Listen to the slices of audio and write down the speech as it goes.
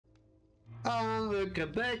And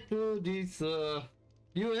welcome back to this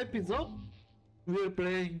new episode. We are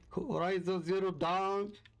playing Horizon Zero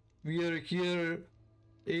Dawn. We are here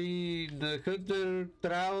in the Hunter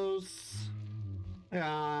Trials,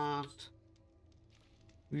 and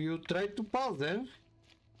we try to pause them.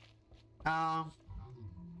 Um,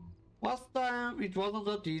 Last time it wasn't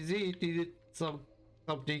that easy. It needed some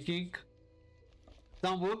thinking,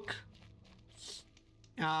 some work,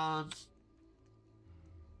 and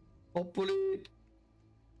hopefully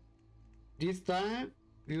this time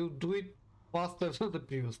you do it faster than the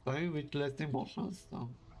previous time with less emotions and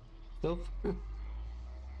stuff.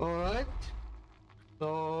 Alright,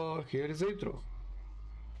 so here is the intro.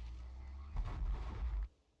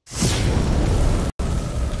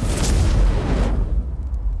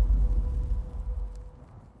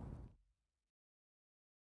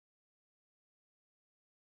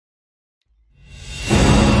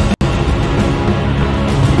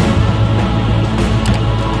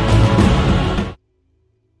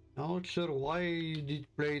 Not sure why you did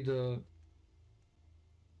play the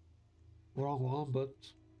wrong one, but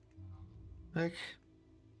like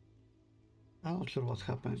I'm not sure what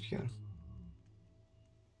happened here.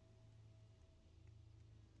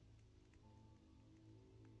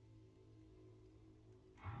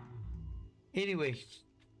 Anyway,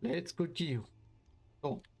 let's continue.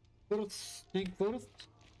 So, first thing first.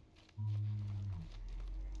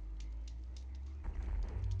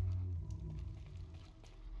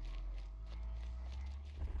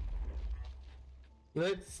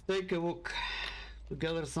 Let's take a look to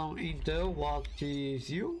gather some intel. What is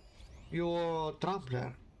you? Your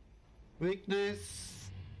trampler. Weakness.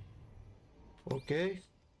 Okay.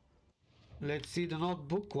 Let's see the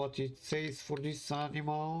notebook, what it says for this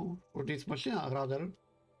animal, for this machine rather.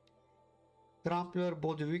 Trampler,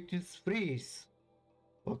 body weakness, freeze.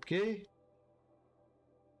 Okay.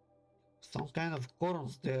 Some kind of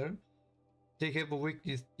corns there. They have a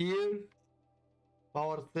weakness here.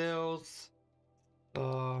 Power cells.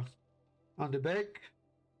 On the back.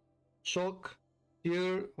 Shock.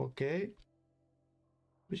 Here. Okay.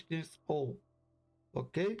 Weakness. Oh.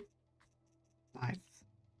 Okay. Nice.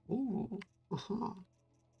 Ooh. Uh-huh.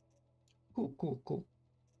 Cool.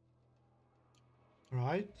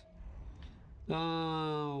 Right.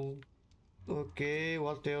 Okay,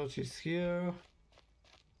 what else is here?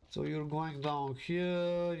 So you're going down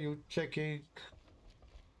here, you're checking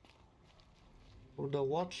for the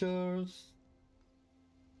watchers.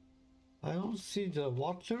 I don't see the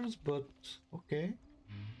watchers, but okay.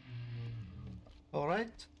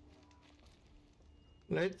 Alright.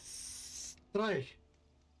 Let's try.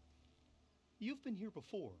 You've been here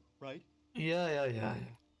before, right? Yeah.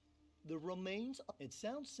 The remains, it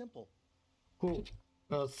sounds simple. Cool.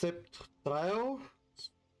 Accept trial.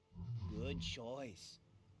 Good choice.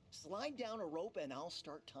 Slide down a rope and I'll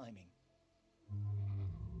start timing.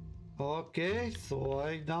 Okay, so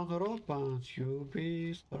I down the rope and you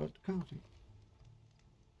be start counting.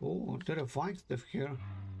 Oh, terrifying stuff here.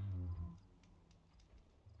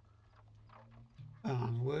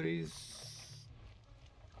 And where is...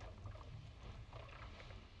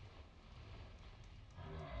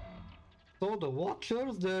 So the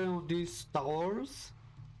watchers, they're on these towers.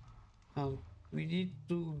 And we need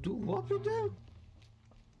to do what with them?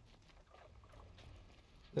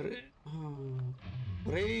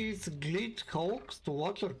 Raise glitch hawks to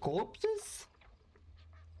watcher corpses?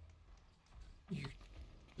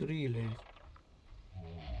 Really?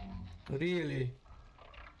 Really?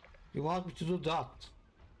 You want me to do that?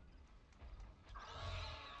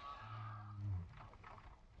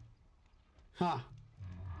 Huh.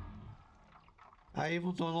 I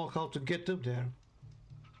even don't know how to get up there.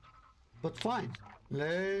 But fine,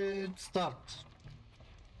 let's start.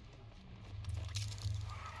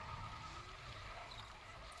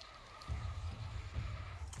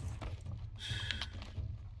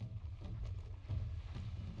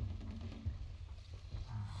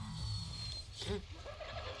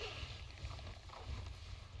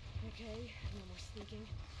 Okay, no more sneaking.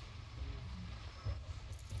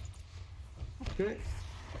 Okay.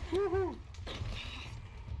 Woohoo!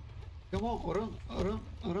 Come on,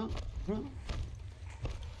 run.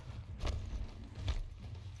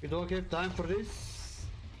 We don't have time for this.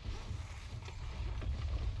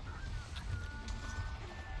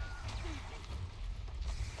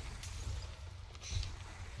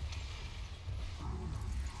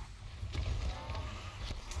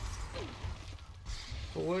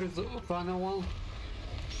 So where is the final one?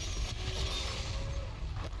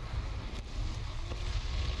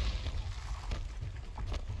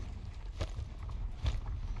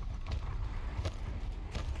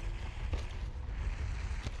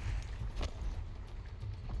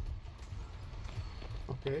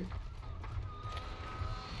 Okay.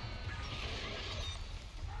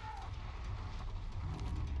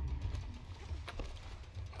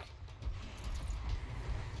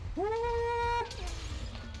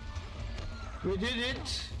 We did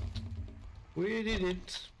it! We did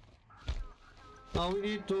it! Now we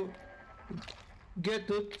need to get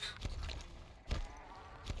it.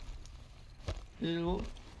 You know,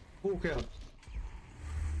 who cares?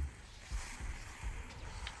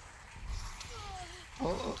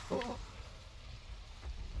 Oh.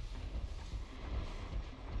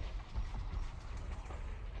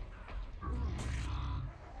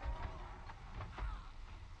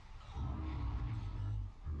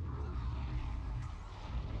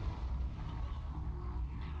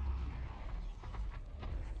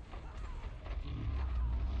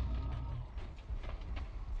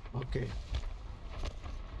 Okay.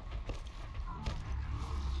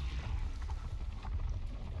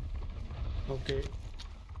 Okay.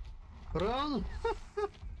 Run!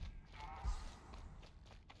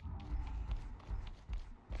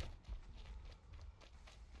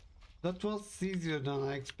 That was easier than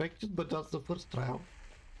I expected, but that's the first trial.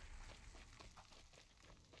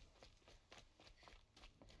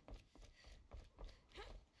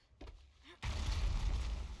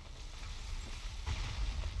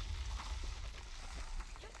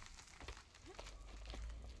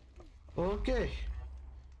 Okay.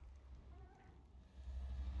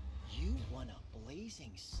 You won a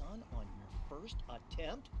blazing sun on your first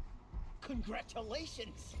attempt?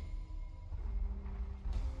 Congratulations!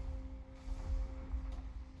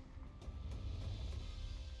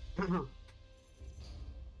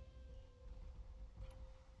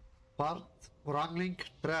 Part wrangling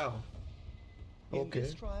trial. In Okay.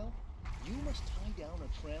 this trial, you must tie down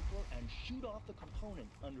a trampler and shoot off the component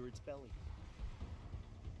under its belly.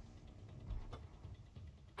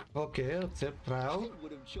 Okay, accept trial. I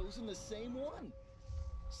would have chosen the same one.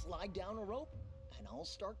 Slide down a rope, and I'll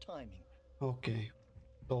start timing. Okay.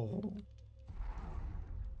 So.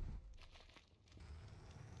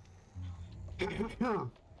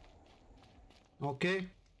 Okay.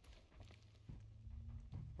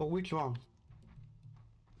 So which one?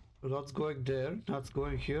 So that's going there, that's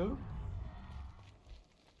going here.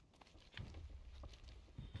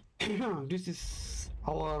 This is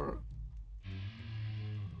our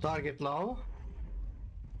target now.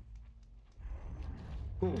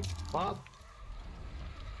 Cool. But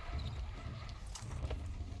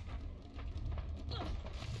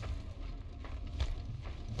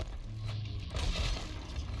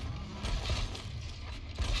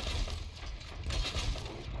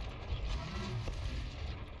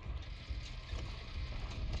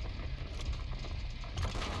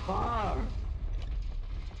far.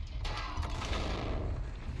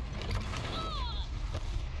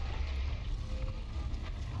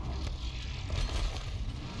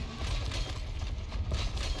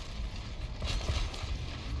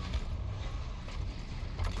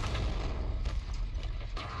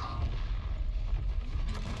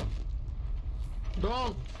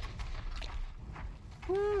 Don't.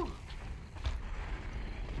 Woo.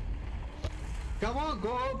 Come on,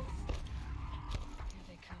 go. Here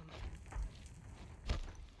they come.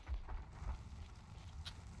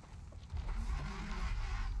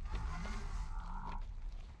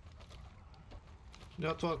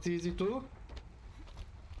 That was easy too.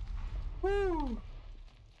 Woo.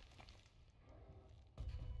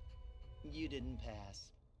 You didn't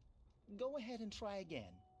pass. Go ahead and try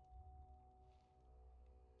again.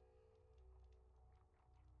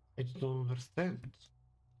 I don't understand.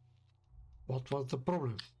 What was the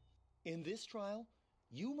problem? In this trial,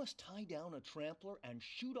 you must tie down a trampler and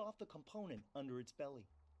shoot off the component under its belly.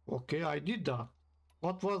 Okay, I did that.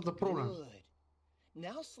 What was the problem? Good.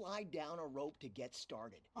 Now slide down a rope to get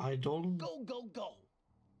started. I don't... Go, go, go!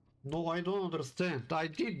 No, I don't understand. I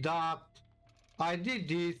did that. I did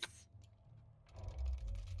this.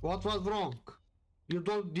 What was wrong? You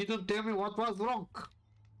didn't tell me what was wrong.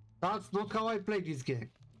 That's not how I play this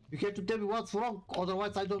game. You have to tell me what's wrong,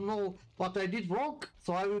 otherwise I don't know what I did wrong,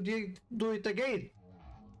 so I will do it again.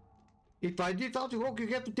 If I did something wrong, you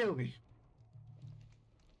have to tell me.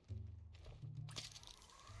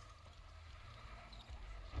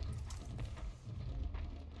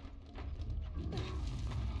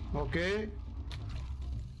 Okay.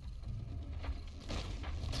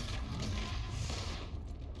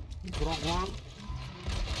 Wrong one.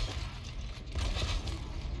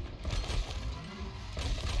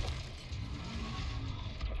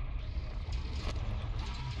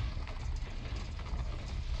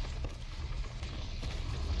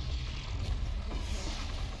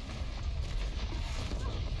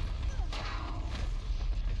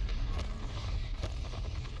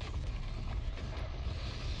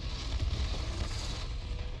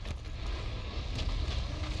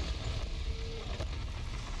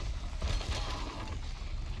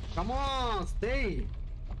 Come on, stay.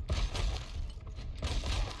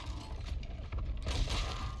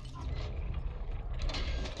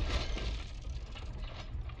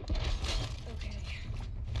 Okay.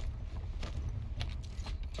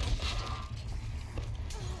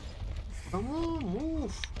 Come on,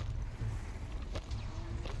 move.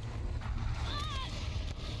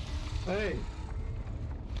 Hey.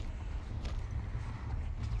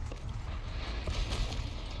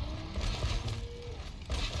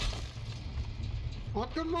 Oh,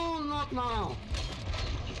 come on, not now.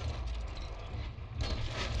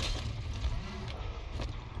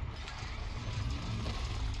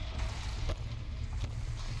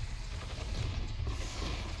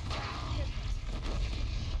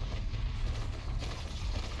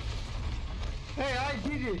 Hey, I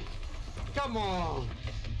did it. Come on.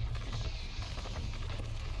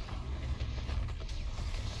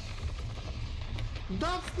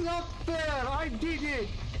 That's not fair. I did it.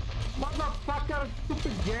 Motherfucker,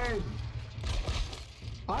 stupid game.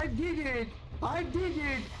 I did it. I did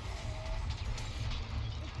it.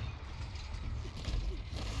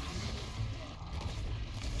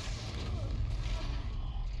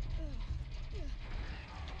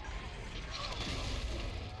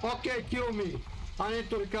 Okay, kill me. I need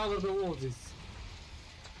to recover the roses.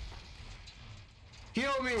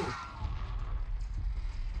 Kill me.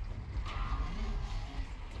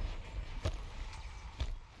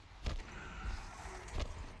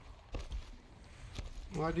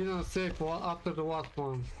 I didn't save after the last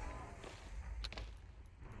one.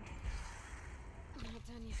 I'm not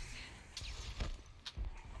done yet.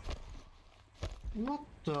 What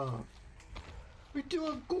the? It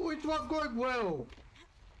was going well.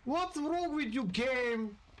 What's wrong with you,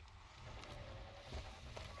 game?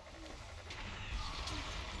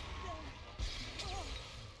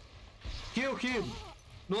 Kill him,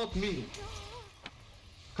 not me.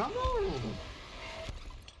 Come on. I'm gonna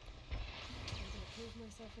prove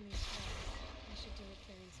myself in these trials. I should do it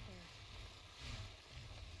fair and square.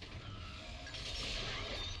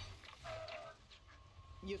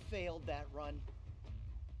 You failed that run.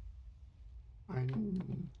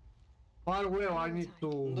 Far well, I need The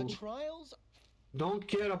to. trials. Don't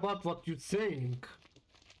care about what you're saying.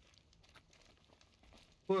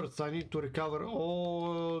 First, I need to recover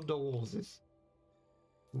all the roses.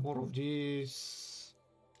 More of this.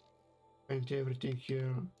 Paint everything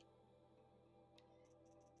here.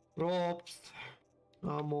 Props.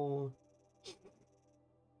 Ammo.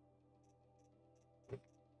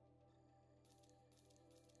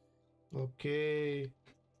 Okay.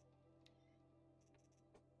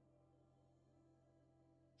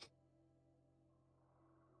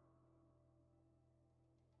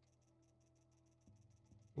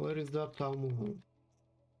 Where is that ammo?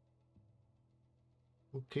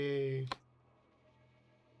 Okay.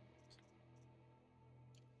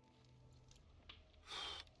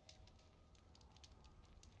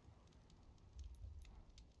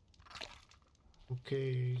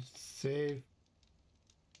 Okay, save.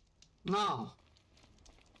 Now,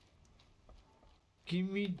 give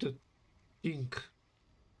me the ink.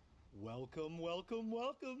 Welcome, welcome,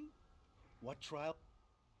 welcome. What trial?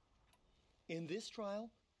 In this trial,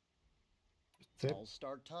 Save. I'll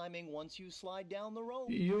start timing once you slide down the rope.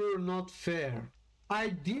 You're not fair. I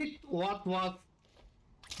did what was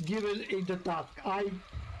given in the task. I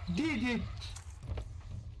did it.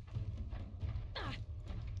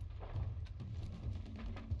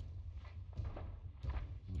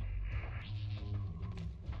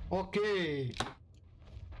 Okay.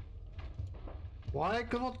 Why I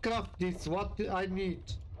cannot craft this? What I need?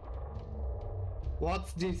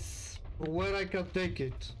 What's this? Where I can take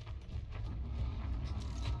it?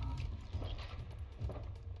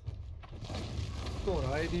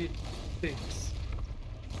 Nora, I need things.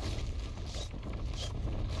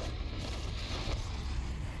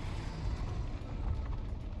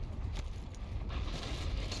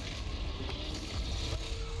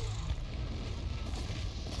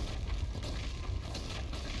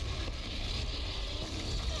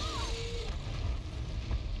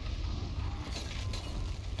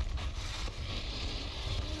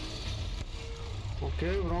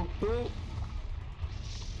 Okay, wrong two.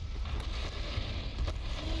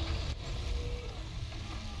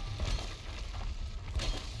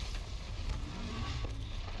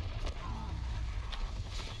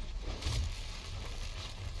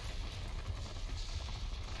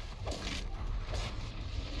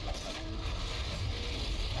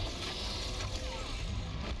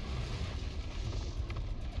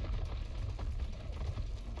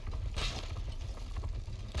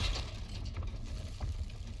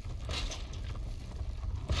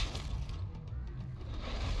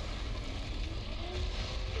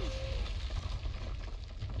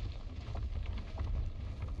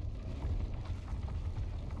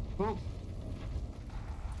 Oh.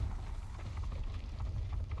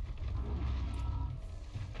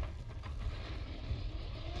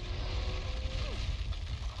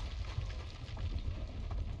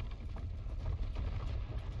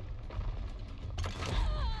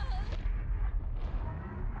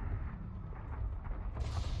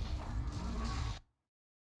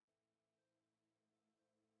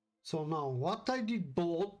 So now, what I did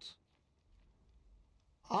bought,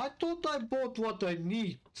 I thought I bought what I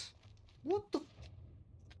need. What the?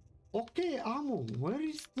 Okay, ammo. Where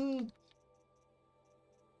is the?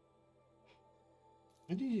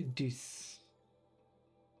 I needed this.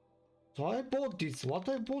 So I bought this. What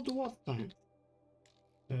I bought last time?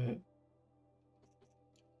 I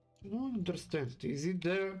don't understand. Is it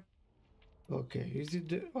there? Okay. Is it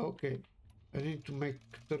there? Okay. I need to make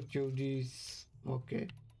 30 of these. Okay.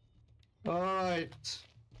 Alright.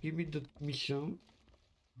 Give me the mission.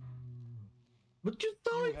 But you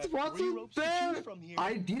saw You it have 3 wasn't ropes to there. choose from here.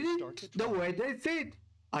 I did Start it the the trial. way they said.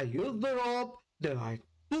 I used the rope, then I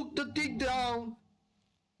took the thing down.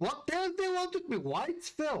 What else they wanted me? Why it's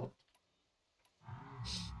fell?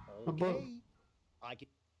 Okay. I can.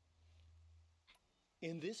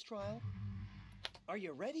 In this trial, are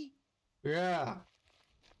you ready? Yeah.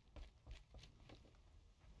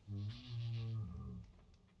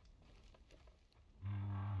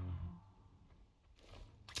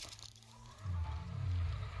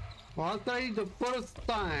 What I did the first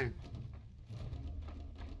time?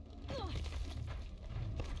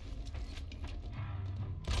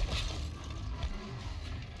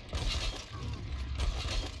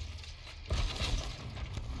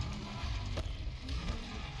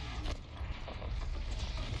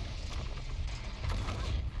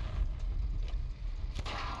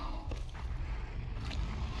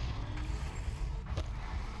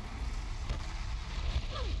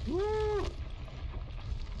 Woo!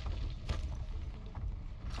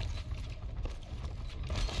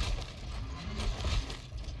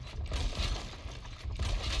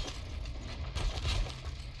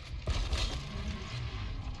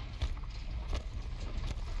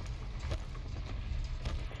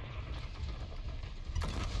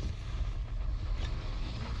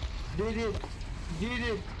 Did it! Did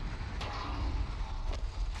it!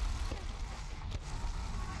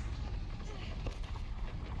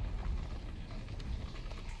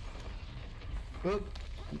 Good.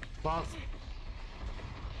 Fast.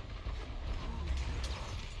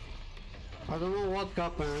 I don't know what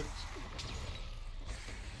happened.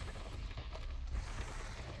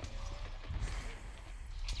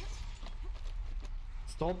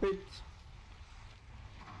 Stop it.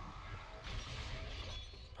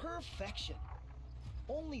 Perfection.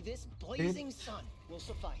 Only this blazing sun will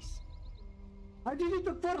suffice. I did it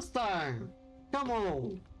the first time. Come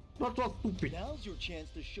on. That was stupid. Now's your chance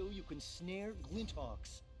to show you can snare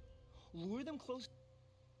Glinthawks. Lure them close.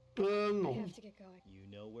 I No. have to get going. You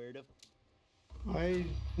know where to. I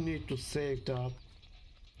need to save that.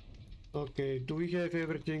 Okay, do we have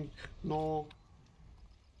everything? No.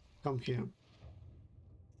 Come here.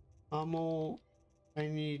 Ammo. I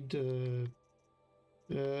need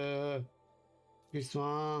this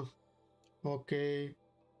one. Okay.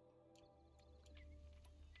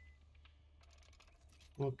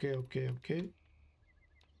 Okay.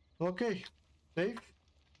 Okay. Save.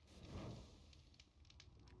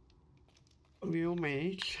 We'll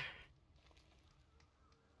make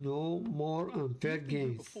no more unfair You've been here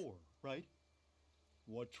games. before, right?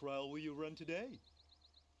 What trial will you run today?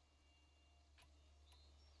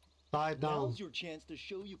 Tie down. Now's your chance to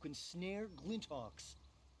show you can snare Glinthawks.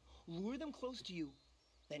 Lure them close to you,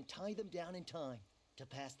 then tie them down in time to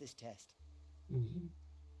pass this test. Mm-hmm.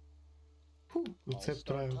 Cool. I'll Accept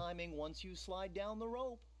start trial. timing once you slide down the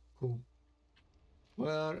rope. Cool.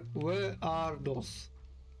 Where are those?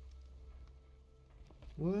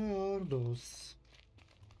 Where are those?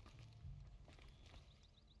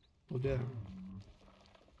 Oh, there.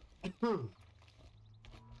 Come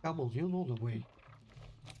on, you know the way.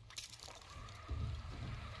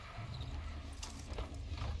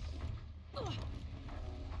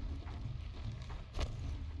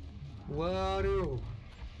 Where are you?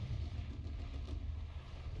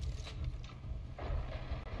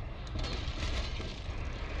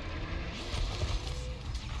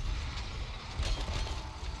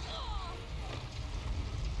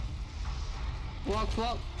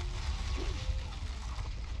 What?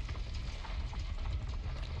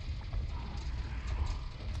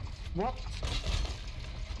 What?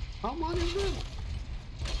 How many is this?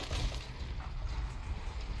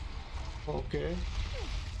 Okay.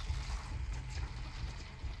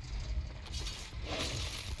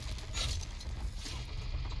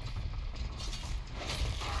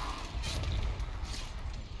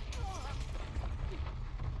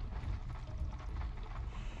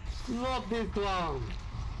 Not this one!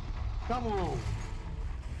 Come on!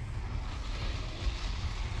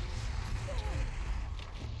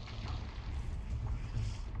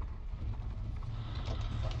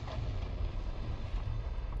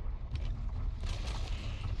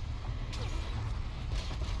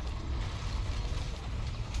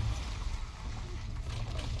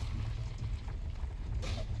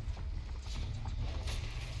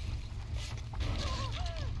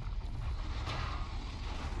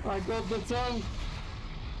 I got the sun!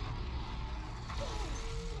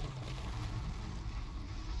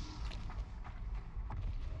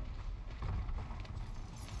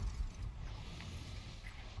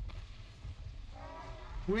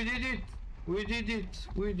 We did it! We did it!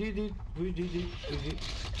 We did it! We did it! We did it!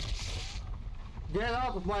 Get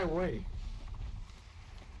out of my way!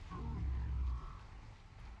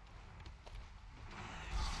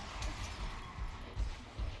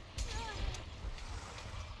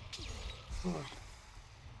 Oh.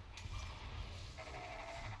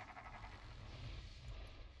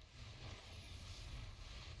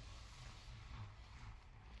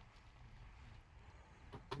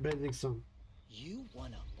 Basic song. You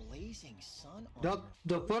won a blazing sun on That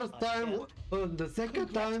your the first time, attempt? the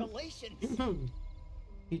second time, Congratulations!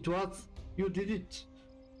 it was, you did it,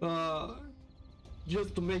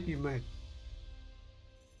 just to make me mad.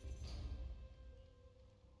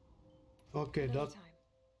 Okay, Another that, time.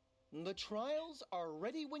 The trials are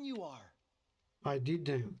ready when you are. I did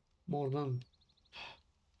them, more than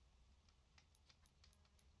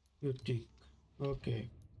you think. Okay.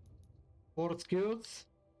 4 skills.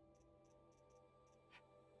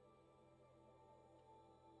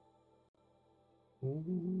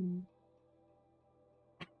 Ooh.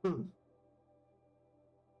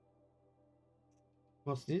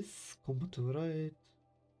 What's this? Combat to right.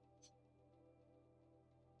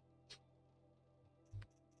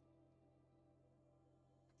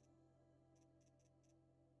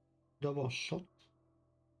 Double shot.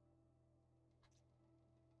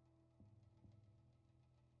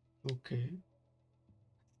 Okay.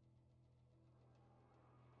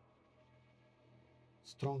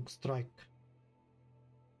 Strong strike.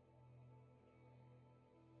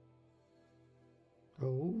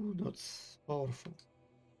 Oh, that's powerful.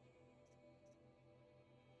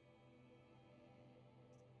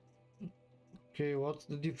 Okay, what's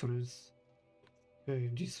the difference? Okay,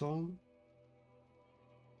 this one.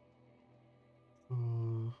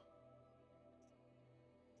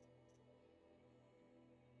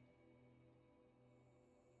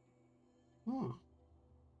 Oh,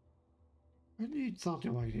 I need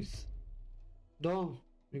something like this. Done,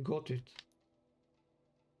 we got it.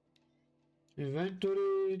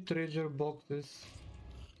 Inventory, treasure boxes.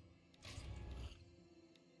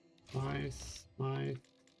 Nice, nice.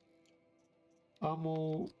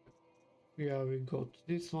 Ammo. Yeah, we got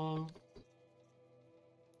this one.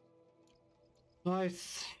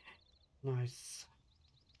 Nice, nice.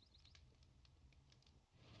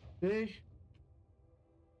 Okay.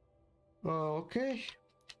 Okay.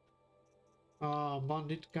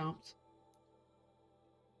 Bandit camps.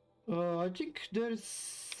 I think there's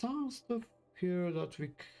some stuff here that we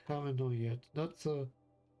haven't done yet. That's a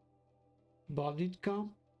bandit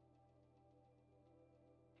camp.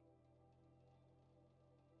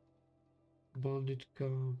 Bandit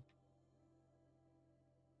camp.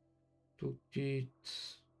 Took it.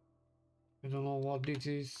 I don't know what this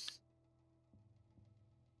is.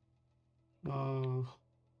 Another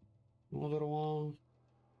one.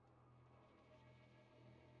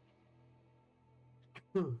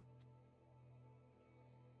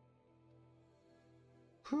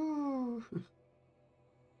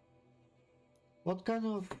 What kind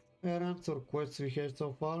of errands or quests we have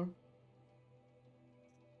so far?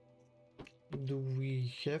 Do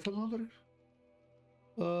we have another?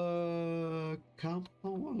 Camp?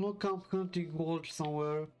 No, camp hunting lodge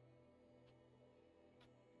somewhere.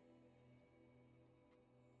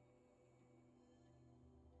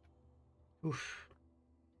 Oof.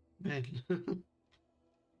 Man.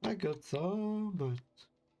 I got some, but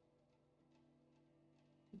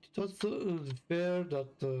it was so unfair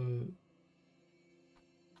that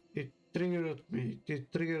it triggered me.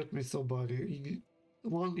 It triggered me so badly in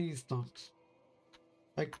one instant.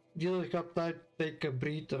 I didn't have time to take a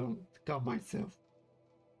breath and calm myself.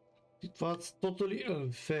 It was totally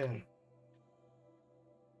unfair.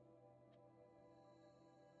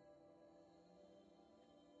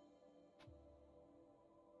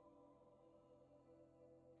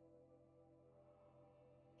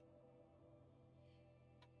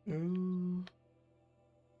 I'm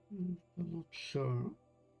not sure.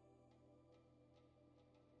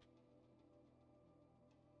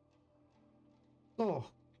 So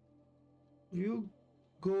you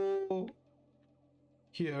go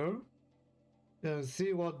here and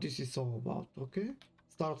see what this is all about. Okay,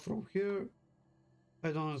 start from here.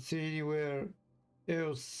 I don't see anywhere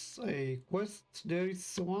else a quest. There is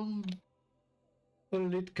one, a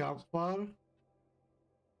lit campfire,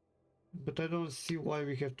 but I don't see why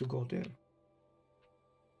we have to go there.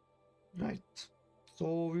 Right,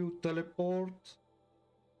 so we'll teleport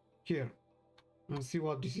here and see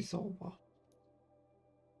what this is all about.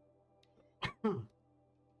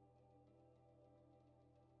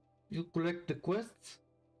 You collect the quests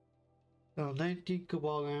and then think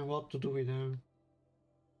about them, what to do with them.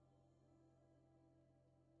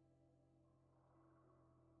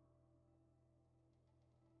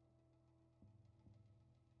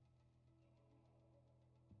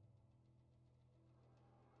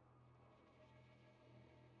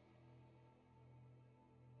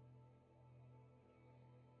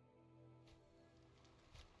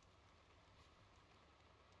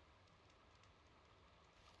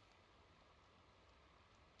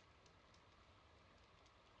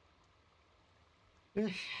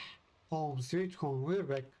 Home, sweet home, we're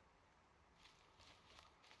back.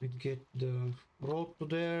 We get the road to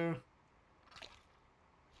there.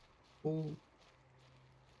 Oh.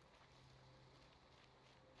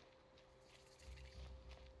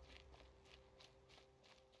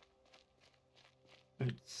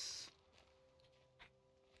 Let's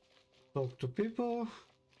talk to people.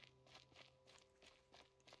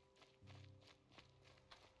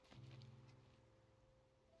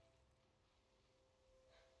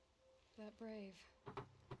 That brave.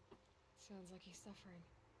 Sounds like he's suffering.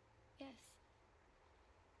 Yes.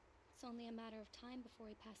 It's only a matter of time before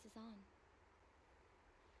he passes on.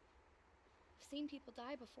 I've seen people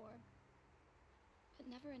die before, but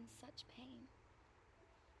never in such pain.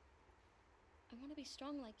 I want to be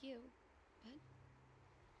strong like you, but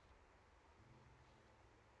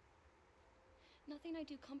nothing I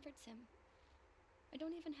do comforts him. I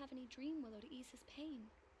don't even have any dream willow to ease his pain.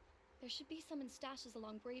 There should be some in stashes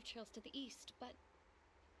along brave trails to the east, but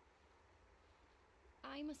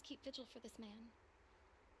I must keep vigil for this man.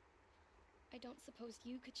 I don't suppose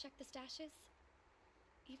you could check the stashes?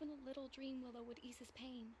 Even a little dream willow would ease his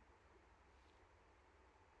pain.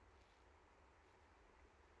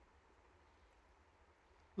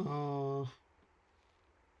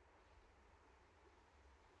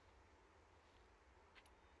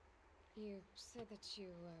 You said that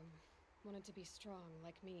you, wanted to be strong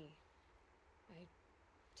like me. I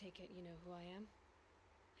take it you know who I am?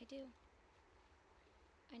 I do.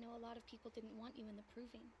 I know a lot of people didn't want you in the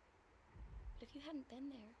proving. But if you hadn't been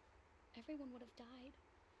there, everyone would have died.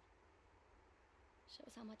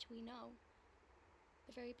 Shows how much we know.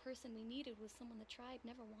 The very person we needed was someone the tribe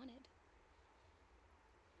never wanted.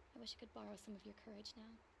 I wish I could borrow some of your courage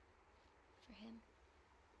now. For him.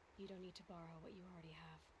 You don't need to borrow what you already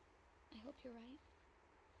have. I hope you're right.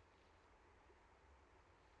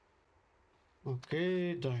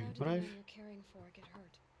 Okay, How dying did the brave. man you're caring for get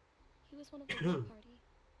hurt? He was one of the war party.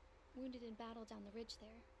 Wounded in battle down the ridge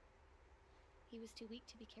there. He was too weak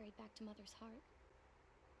to be carried back to Mother's heart.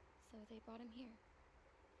 So they brought him here.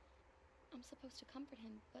 I'm supposed to comfort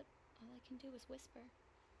him, but all I can do is whisper.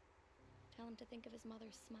 Tell him to think of his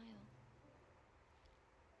mother's smile.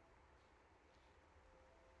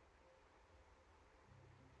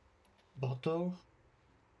 Battle.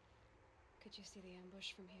 Could you see the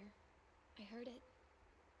ambush from here? I heard it.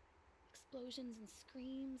 Explosions and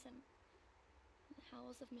screams and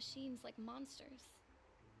howls of machines like monsters.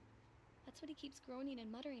 That's what he keeps groaning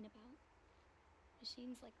and muttering about.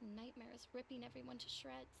 Machines like nightmares ripping everyone to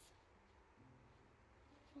shreds.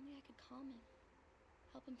 If only I could calm him.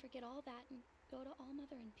 Help him forget all that and go to All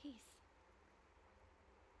Mother in peace.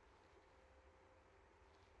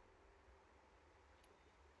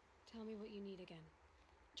 Tell me what you need again.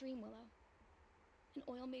 Dream willow. An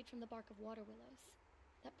oil made from the bark of water willows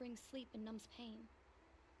that brings sleep and numbs pain.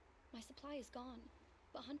 My supply is gone,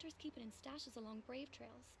 but hunters keep it in stashes along brave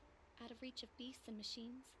trails, out of reach of beasts and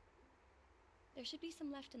machines. There should be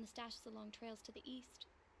some left in the stashes along trails to the east.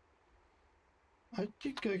 I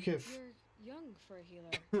think I have You're young for a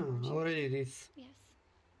healer, aren't you? already this. Yes.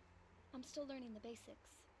 I'm still learning the basics.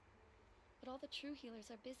 But all the true healers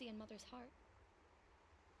are busy in Mother's heart.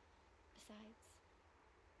 Besides,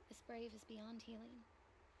 this brave is beyond healing.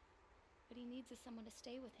 What he needs is someone to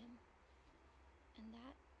stay with him. And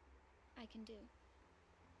that, I can do.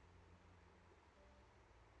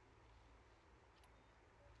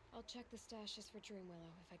 I'll check the stashes for Dream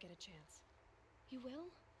Willow if I get a chance. You will?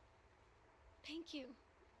 Thank you.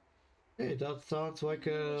 Hey, that sounds like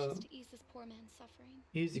Everyone a wishes to ease this poor man's suffering.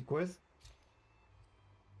 easy quest.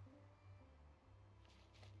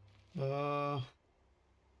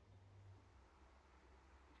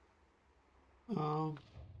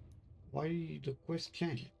 Why the quest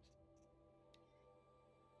changed?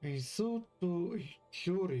 A suit to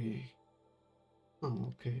Shuri.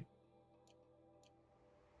 Oh, okay.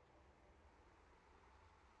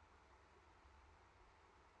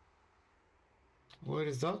 Where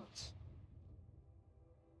is that?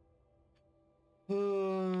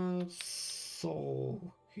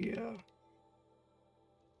 So here.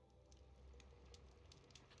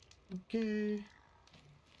 Okay.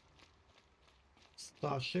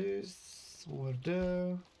 Stashes over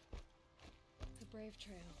there. The Brave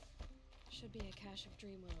Trail. Should be a cache of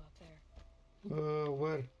Dream Willow up there.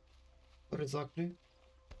 Where? Where exactly?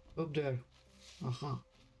 Up there. Uh-huh.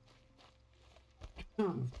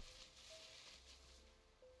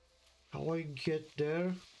 How I get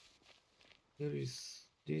there? There is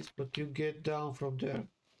this, but you get down from there.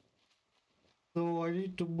 So I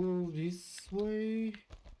need to move this way.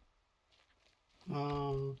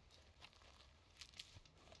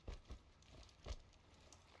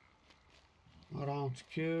 Around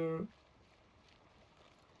here.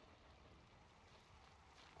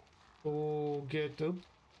 To get up.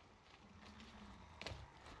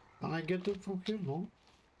 Can I get up from here? No.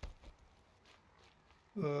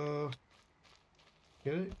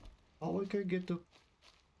 Okay. How I can get up?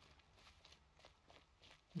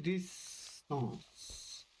 This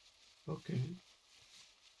stones. Okay.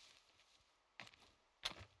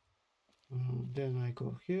 Then I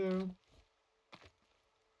go here.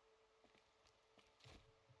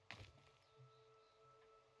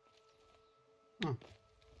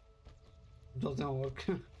 Doesn't work.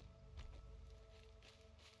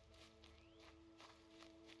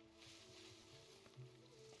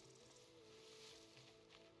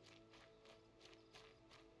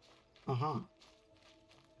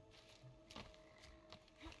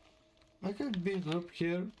 I can be up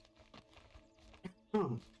here.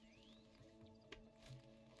 Oh.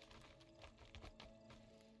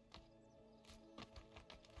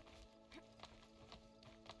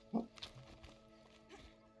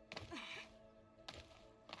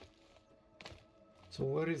 So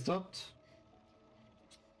where is that?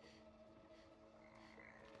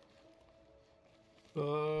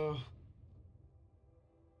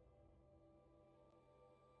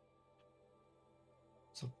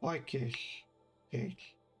 Supply cache.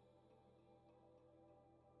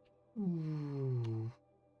 Ooh,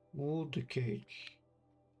 wood cage.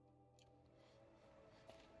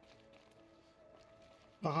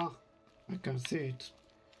 I can see it.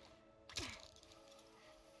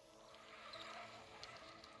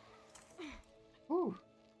 Ooh.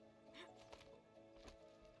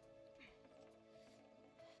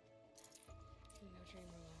 No Dream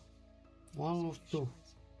Willow. One of two.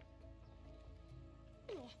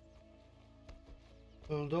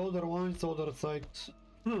 The other one is other side.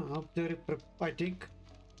 Up there, I think.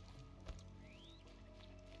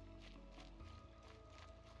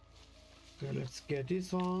 Okay, let's get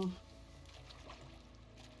this one.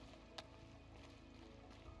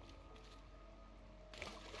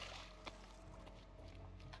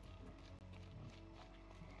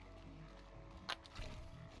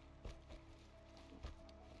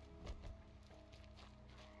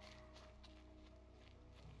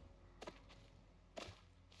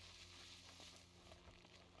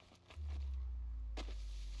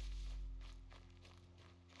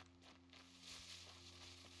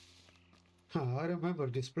 I remember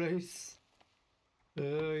this place.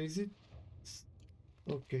 Is it?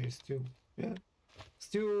 Okay, still. Yeah.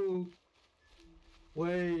 Still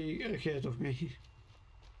way ahead of me.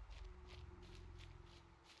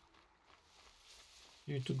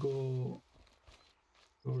 Need to go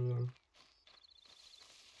further.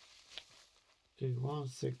 Okay, 1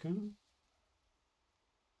 second.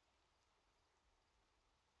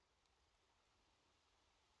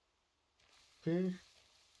 Okay.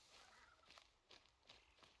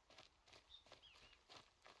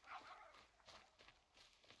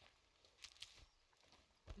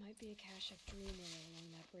 Might be a cache of Dream Willow along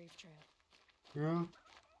that Brave Trail. Yeah.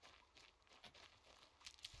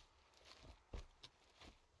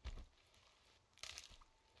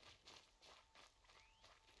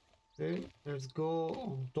 Okay, let's go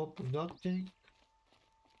on top of that thing.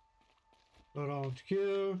 Around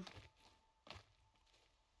here.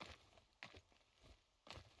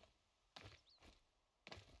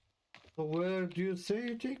 So where do you say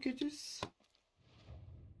you think it is?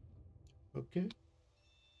 Okay.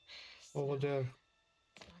 Over there.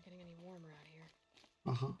 It's not getting any warmer out here.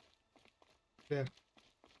 There.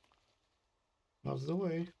 That's the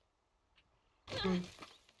way. Okay.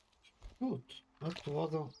 Good. That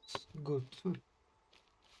wasn't good.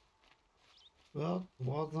 That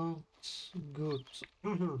wasn't good.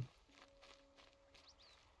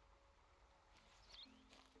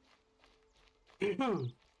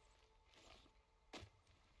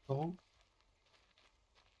 So,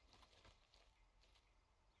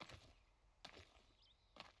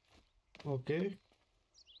 okay.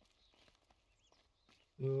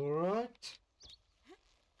 Alright.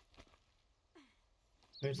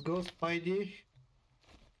 Let's go, Spidey.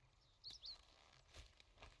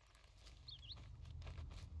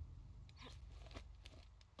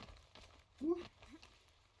 Woo.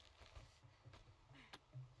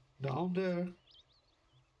 Down there.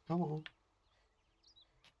 Come on.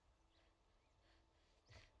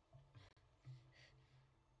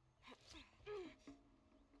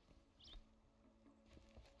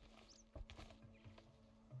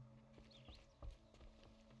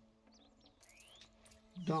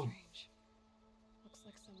 Down. Strange. Looks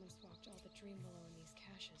like someone swapped all the dream willow in these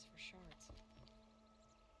caches for shards.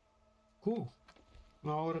 Cool.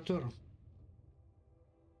 Now return.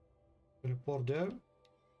 Report there.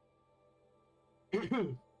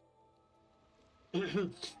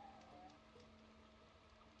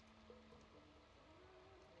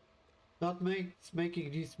 That makes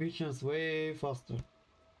making these missions way faster.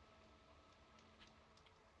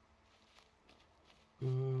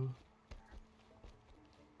 You're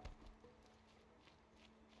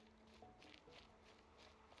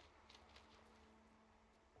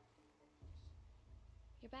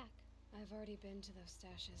back. I've already been to those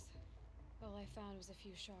stashes. All I found was a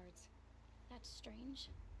few shards. That's strange.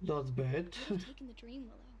 That's bad. Would have taken the dream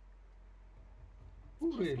willow. Oh,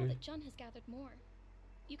 It's possible really? that John has gathered more.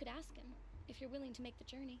 You could ask him if you're willing to make the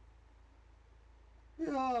journey.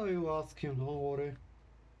 Yeah, you ask him, don't worry.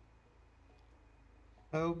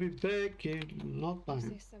 I'll be back in no You time.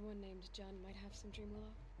 say someone named John might have some dream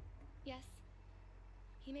willow? Yes.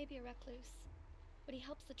 He may be a recluse, but he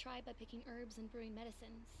helps the tribe by picking herbs and brewing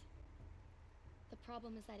medicines. The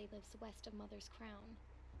problem is that he lives west of Mother's Crown,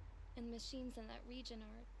 and the machines in that region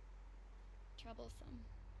are troublesome.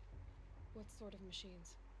 What sort of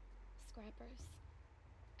machines? Scrappers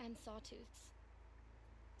and sawtooths.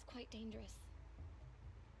 It's quite dangerous.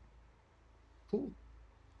 Cool.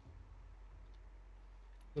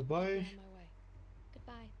 I'm Goodbye. on my way.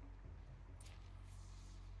 Goodbye.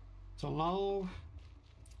 So now,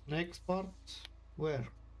 next part, where?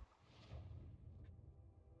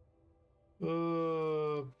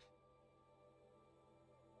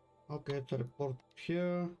 Okay, teleport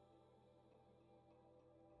here.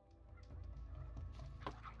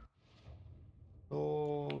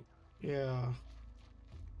 So, yeah.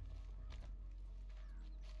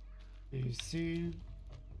 You see.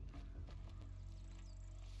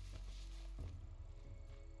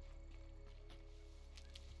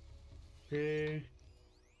 Okay.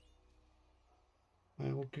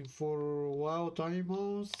 I'm looking for wild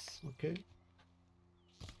animals. Okay.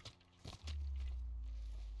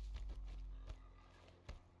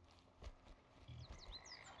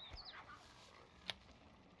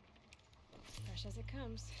 Fresh as it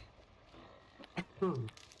comes. Hmm.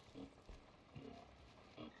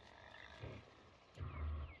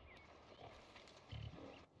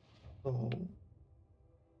 So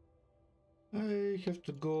I have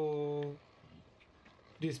to go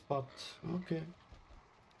this path. Okay.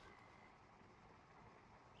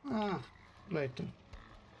 Later.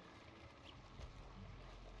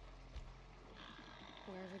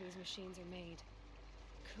 Wherever these machines are made,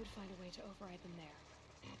 could find a way to override them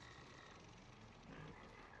there.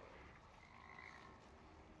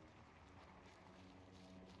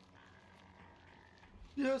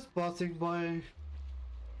 Just passing by.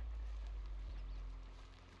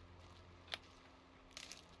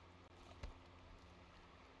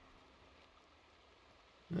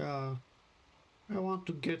 Yeah, I want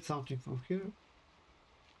to get something from here.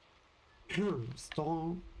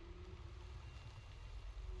 Stone.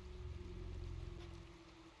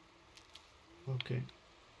 Okay.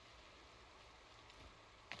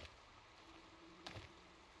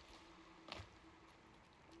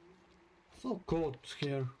 So cold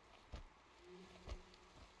here.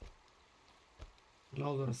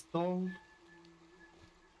 Another stone.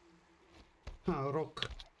 Rock.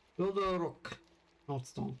 Another rock. Not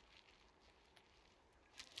stone.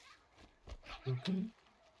 Okay.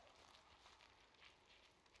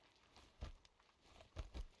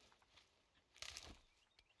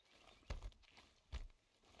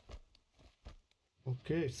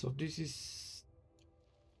 Okay, so this is...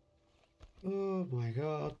 Oh my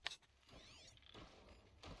god.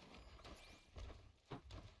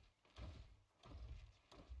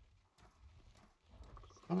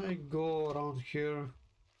 I go around here.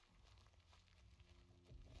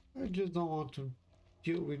 I just don't want to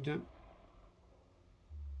deal with them.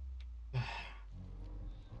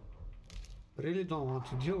 Really don't want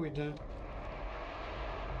to deal with them.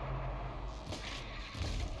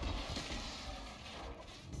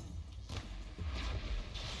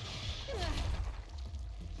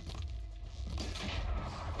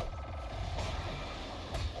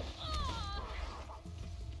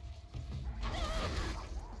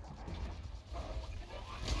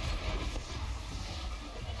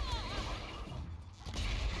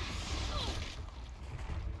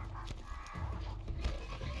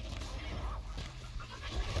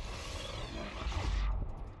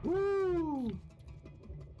 Woo!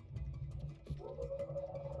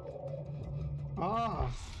 Ah!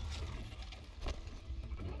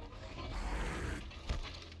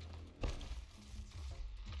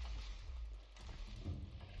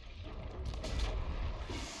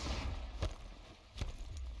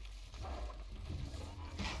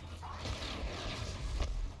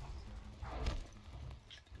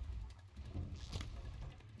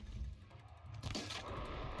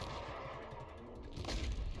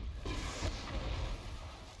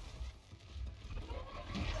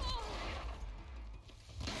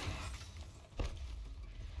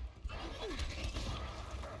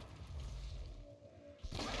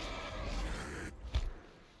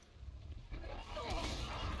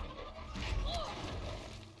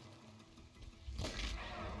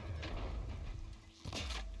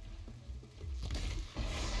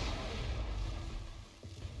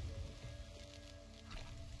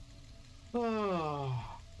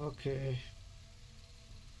 Ah, okay.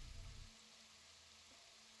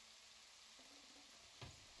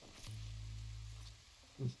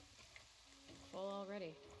 Full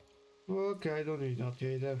already. Okay, I don't need that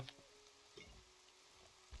either.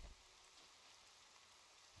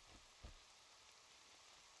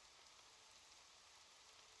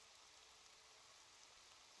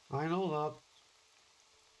 I know that.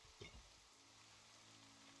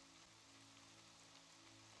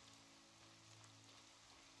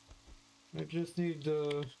 I just need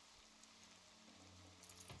the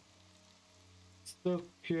stuff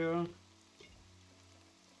here.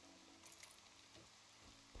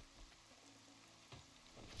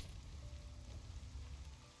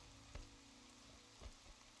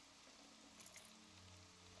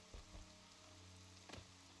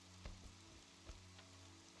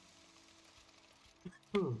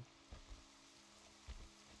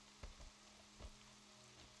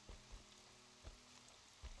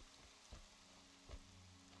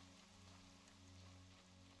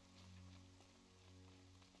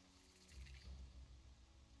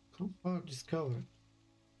 Compound discovered.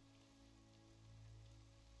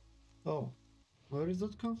 Oh, where is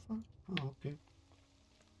that come from? Oh, okay.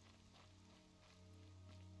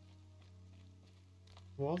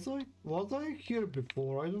 Was I here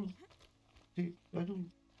before? I don't think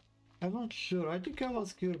I'm not sure. I think I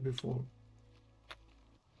was here before.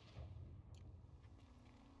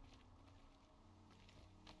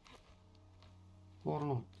 Or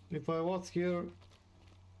not. If I was here,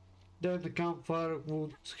 then the campfire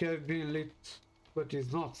would have been lit, but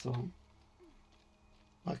it's not so.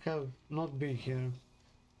 I have not been here.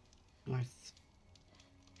 Nice.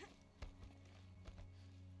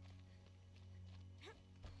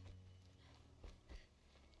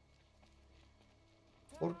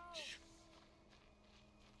 Torch.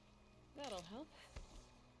 That'll help.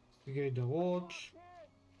 Investigate the watch.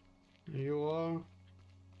 There you are.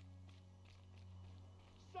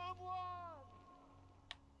 Someone!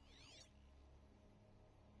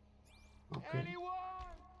 Okay. Anyone!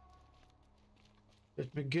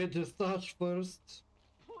 Let me get the starch first.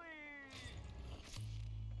 Please!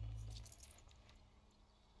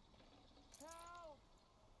 Help!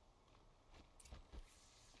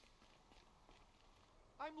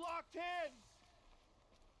 I'm locked in!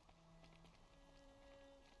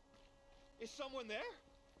 Is someone there?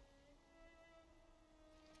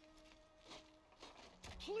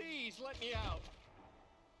 Please let me out!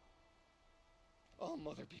 Oh,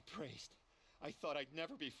 Mother be praised. I thought I'd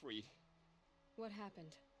never be freed. What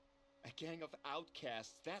happened? A gang of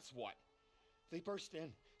outcasts, that's what. They burst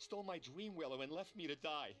in, stole my dream willow, and left me to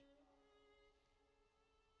die.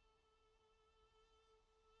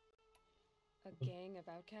 A gang of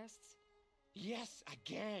outcasts? Yes, a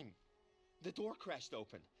gang. The door crashed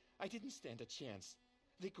open. I didn't stand a chance.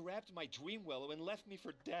 They grabbed my dream willow and left me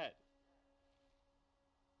for dead.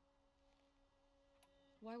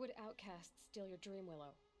 Why would outcasts steal your dream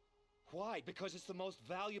willow? Why? Because it's the most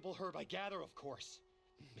valuable herb I gather, of course.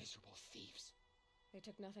 Miserable thieves. They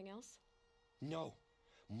took nothing else? No.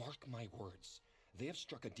 Mark my words. They have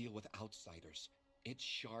struck a deal with outsiders. It's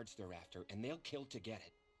shards they're after, and they'll kill to get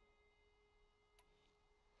it.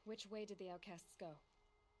 Which way did the outcasts go?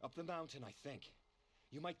 Up the mountain, I think.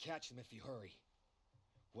 You might catch them if you hurry.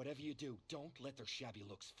 Whatever you do, don't let their shabby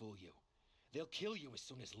looks fool you. They'll kill you as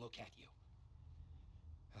soon as look at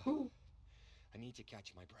you. I need to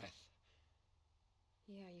catch my breath.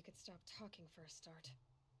 Yeah, you could stop talking for a start.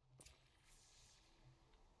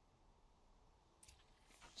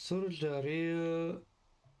 Surgery.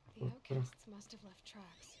 The outcasts must have left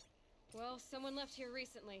tracks. Well, someone left here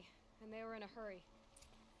recently, and they were in a hurry.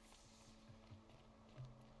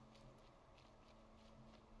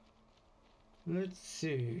 Let's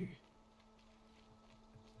see.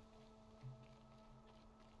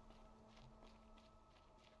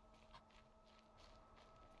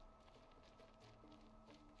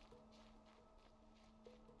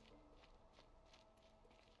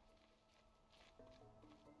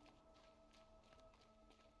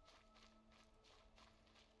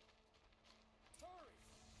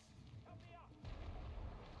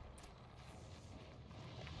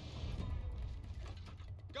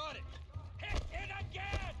 Got it! Hit it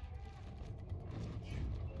again!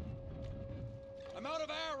 I'm out of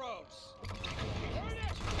arrows! Turn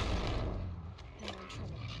it! You're in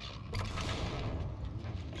trouble.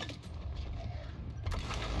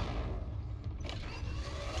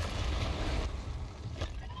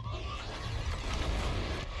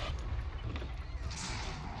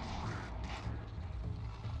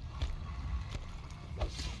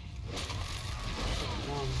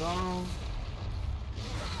 One down.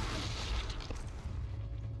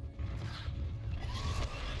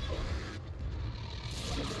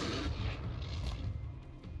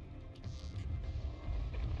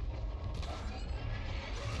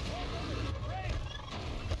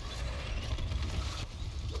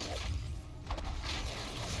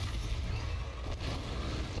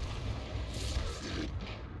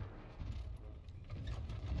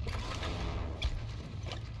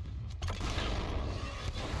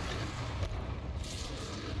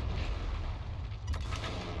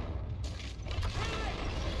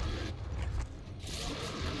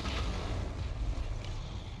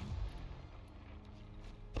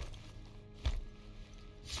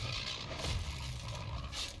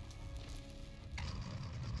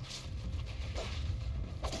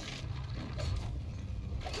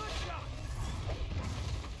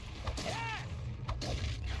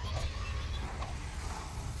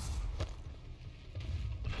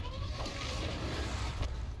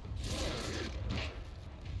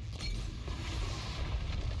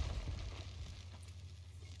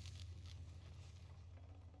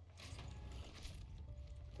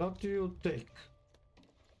 What do you take?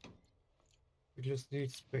 We just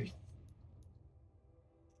need space.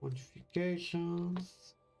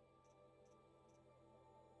 Modifications.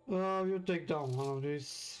 You take down one of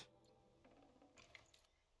these.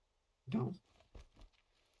 Down.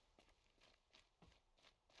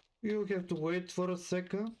 You have to wait for a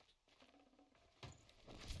second.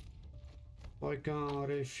 I can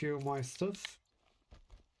refuel my stuff.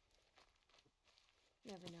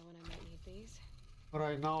 Never know when I might need these.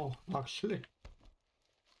 Right now, actually.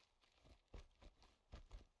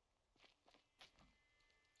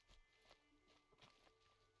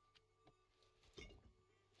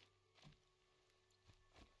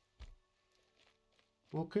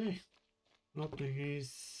 Okay, nothing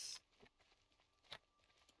is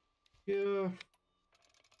here.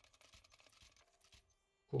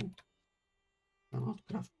 Cool. Cannot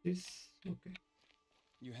craft this. Okay.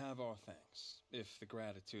 You have our thanks, if the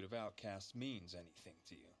gratitude of outcasts means anything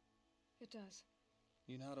to you. It does.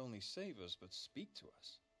 You not only save us, but speak to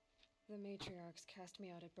us. The matriarchs cast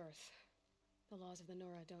me out at birth. The laws of the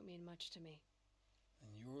Nora don't mean much to me.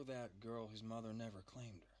 And you're that girl whose mother never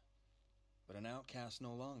claimed her. But an outcast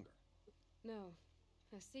no longer. No,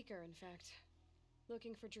 a seeker, in fact.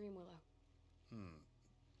 Looking for Dreamwillow.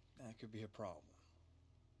 That could be a problem.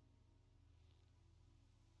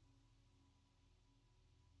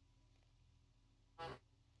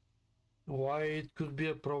 Why it could be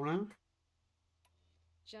a problem?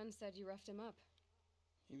 Jun said you roughed him up.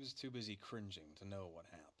 He was too busy cringing to know what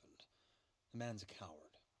happened. The man's a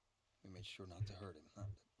coward. We made sure not to hurt him, not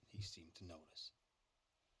that he seemed to notice.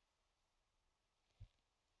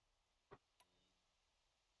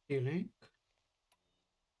 Healing?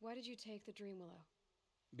 Why did you take the Dreamwillow?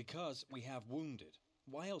 Because we have wounded.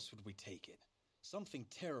 Why else would we take it? Something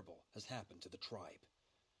terrible has happened to the tribe.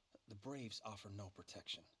 The Braves offer no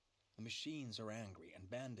protection. The machines are angry, and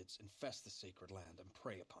bandits infest the sacred land and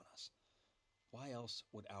prey upon us. Why else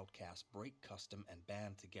would outcasts break custom and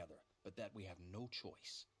band together, but that we have no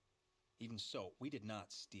choice? Even so, we did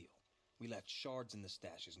not steal. We left shards in the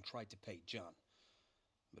stashes and tried to pay John.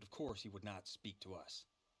 But of course he would not speak to us.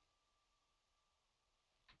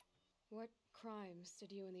 What crimes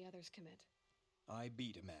did you and the others commit? I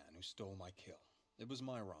beat a man who stole my kill. It was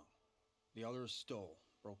my wrong. The others stole,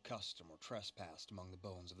 broke custom, or trespassed among the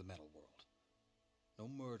bones of the metal world. No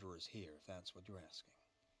murderers here, if that's what you're asking.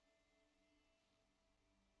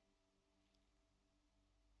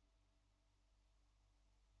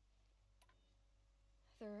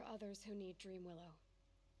 There are others who need Dream Willow.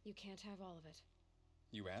 You can't have all of it.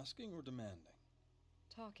 You asking or demanding?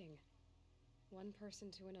 Talking. One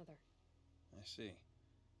person to another. I see.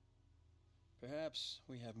 Perhaps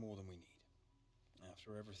we have more than we need.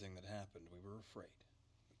 After everything that happened, we were afraid.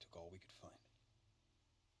 We took all we could find.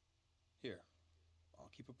 Here,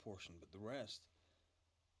 I'll keep a portion, but the rest,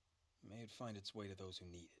 may it find its way to those who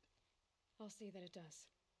need it. I'll see that it does.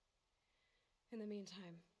 In the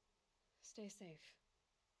meantime, stay safe.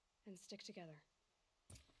 And stick together.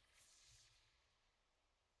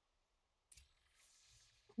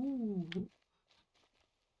 Ooh.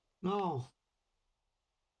 Now,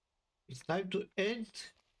 it's time to end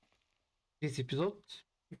this episode.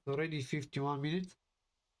 It's already 51 minutes.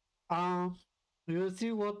 We'll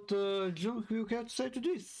see what Jung will have to say to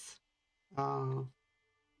this. Don't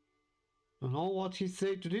know what he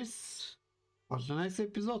said to this. Was a nice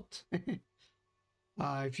episode.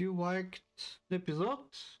 If you liked the episode,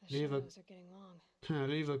 The leave shadows are getting long.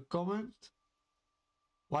 leave a comment,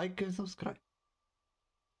 like and subscribe.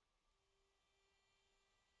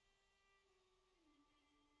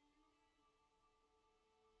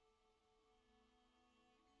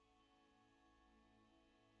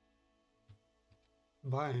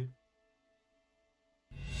 Bye.